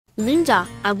Linda,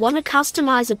 I want to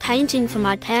customize a painting for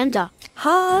my panda.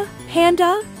 Huh?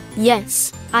 Panda?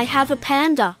 Yes, I have a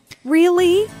panda.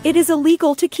 Really? It is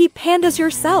illegal to keep pandas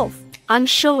yourself. I'm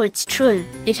sure it's true.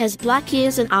 It has black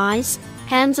ears and eyes,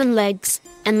 hands and legs,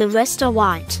 and the rest are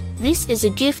white. This is a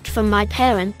gift from my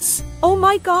parents. Oh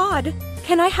my God!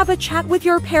 Can I have a chat with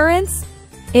your parents?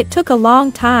 It took a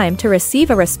long time to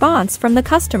receive a response from the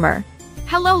customer.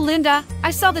 Hello, Linda.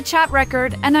 I saw the chat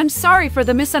record and I'm sorry for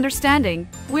the misunderstanding.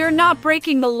 We're not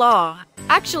breaking the law.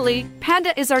 Actually,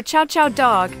 Panda is our Chow Chow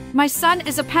dog. My son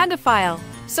is a pandaphile.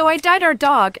 So I dyed our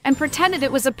dog and pretended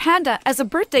it was a panda as a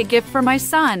birthday gift for my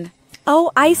son.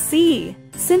 Oh, I see.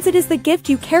 Since it is the gift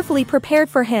you carefully prepared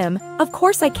for him, of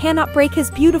course I cannot break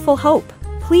his beautiful hope.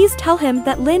 Please tell him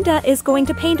that Linda is going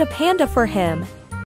to paint a panda for him.